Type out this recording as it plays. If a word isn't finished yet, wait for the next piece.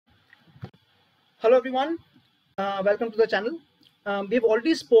Hello everyone, welcome to the channel. We've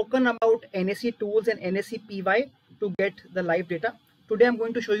already spoken about NSE tools and NSE PY to get the live data. Today I'm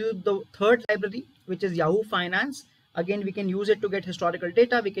going to show you the third library, which is Yahoo Finance. Again, we can use it to get historical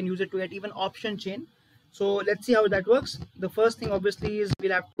data. We can use it to get even option chain. So let's see how that works. The first thing obviously is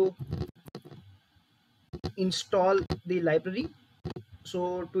we'll have to install the library.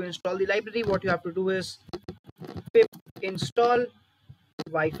 So to install the library, what you have to do is pip install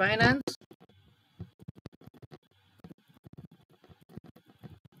yfinance.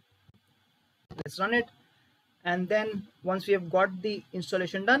 Let's run it. And then once we have got the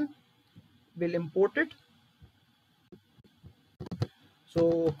installation done, we'll import it.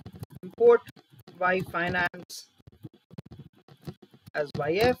 So import yfinance as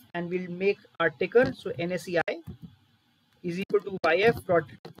yf, and we'll make our ticker. So NSEI is equal to yf dot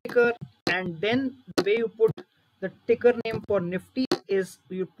ticker, and then the way you put the ticker name for Nifty is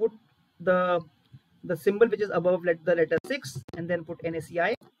you put the symbol which is above the letter 6 and then put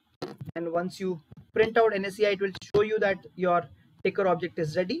NSEI. And once you print out NSEI, it will show you that your ticker object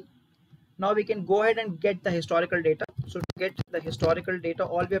is ready. Now we can go ahead and get the historical data. So to get the historical data,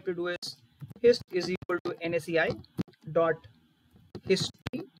 all we have to do is hist is equal to NSEI dot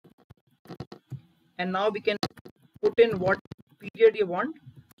history, and now we can put in what period you want.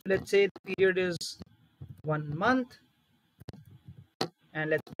 So let's say the period is 1 month, and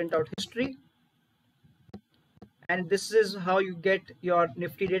let's print out history. And this is how you get your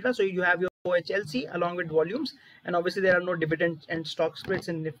Nifty data. So you have your OHLC along with volumes, and obviously there are no dividend and stock splits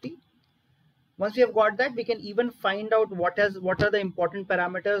in Nifty. Once we have got that, we can even find out what are the important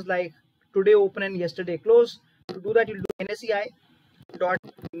parameters like today open and yesterday close. To do that, you'll do NSEI dot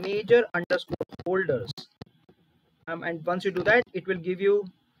major underscore holders, and once you do that, it will give you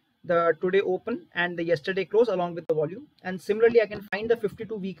the today open and the yesterday close along with the volume. And similarly, I can find the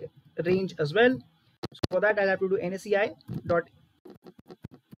 52-week range as well. So for that, I'll have to do NSEI dot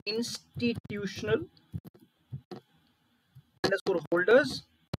institutional underscore holders,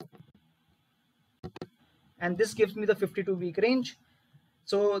 and this gives me the 52-week range.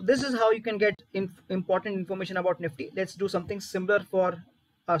 So this is how you can get important information about Nifty. Let's do something similar for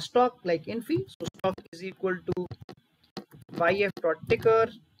a stock like Infi. So stock is equal to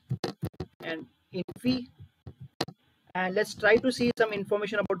yf.ticker and Infi. And let's try to see some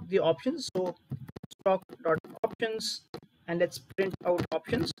information about the options. So stock.options, and let's print out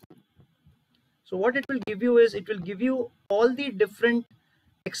options. So what it will give you is it will give you all the different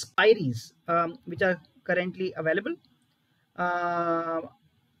expiries which are currently available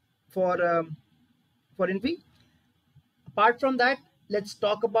for Infi. Apart from that, let's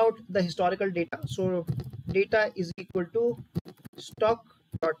talk about the historical data. So data is equal to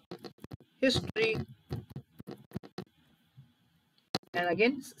stock.history, and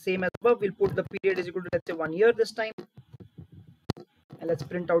again same as above, we'll put the period is equal to, let's say, 1 year this time, and let's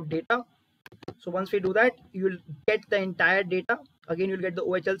print out data. So once we do that, you will get the entire data. Again, you'll get the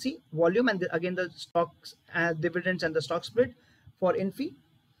OHLC volume, and again the stocks, dividends, and the stock split for Infi.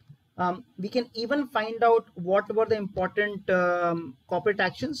 We can even find out what were the important corporate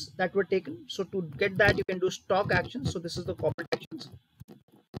actions that were taken. So to get that, you can do stock actions. So this is the corporate actions.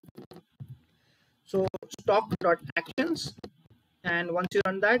 So stock.actions, and once you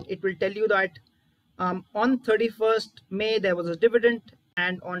run that, it will tell you that on 31st May there was a dividend,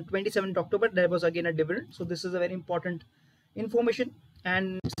 and on 27th October there was again a dividend. So this is a very important information.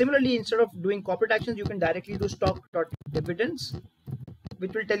 And similarly, instead of doing corporate actions, you can directly do stock.dividends,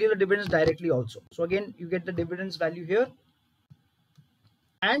 which will tell you the dividends directly also. So again, you get the dividends value here.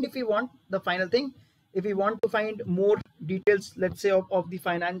 And if we want the final thing, if we want to find more details, let's say of the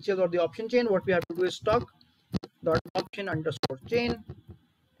financials or the option chain, what we have to do is stock.option underscore chain,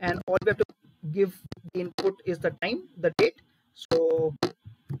 and all we have to give the input is the time, the date. So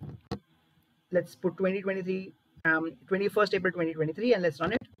let's put 2023, 21st April 2023, and let's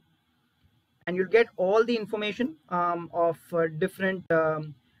run it. And you'll get all the information of different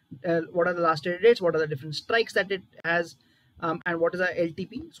what are the last traded dates, what are the different strikes that it has, and what is the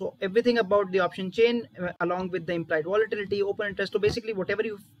LTP. So everything about the option chain along with the implied volatility, open interest. So basically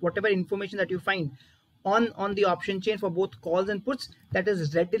whatever information that you find on the option chain for both calls and puts, that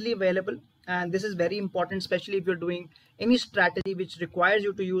is readily available. And this is very important, especially if you're doing any strategy which requires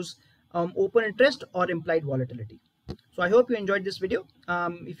you to use open interest or implied volatility. So I hope you enjoyed this video.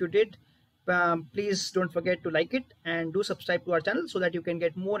 If you did, please don't forget to like it and do subscribe to our channel so that you can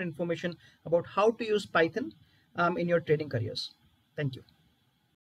get more information about how to use Python in your trading careers. Thank you.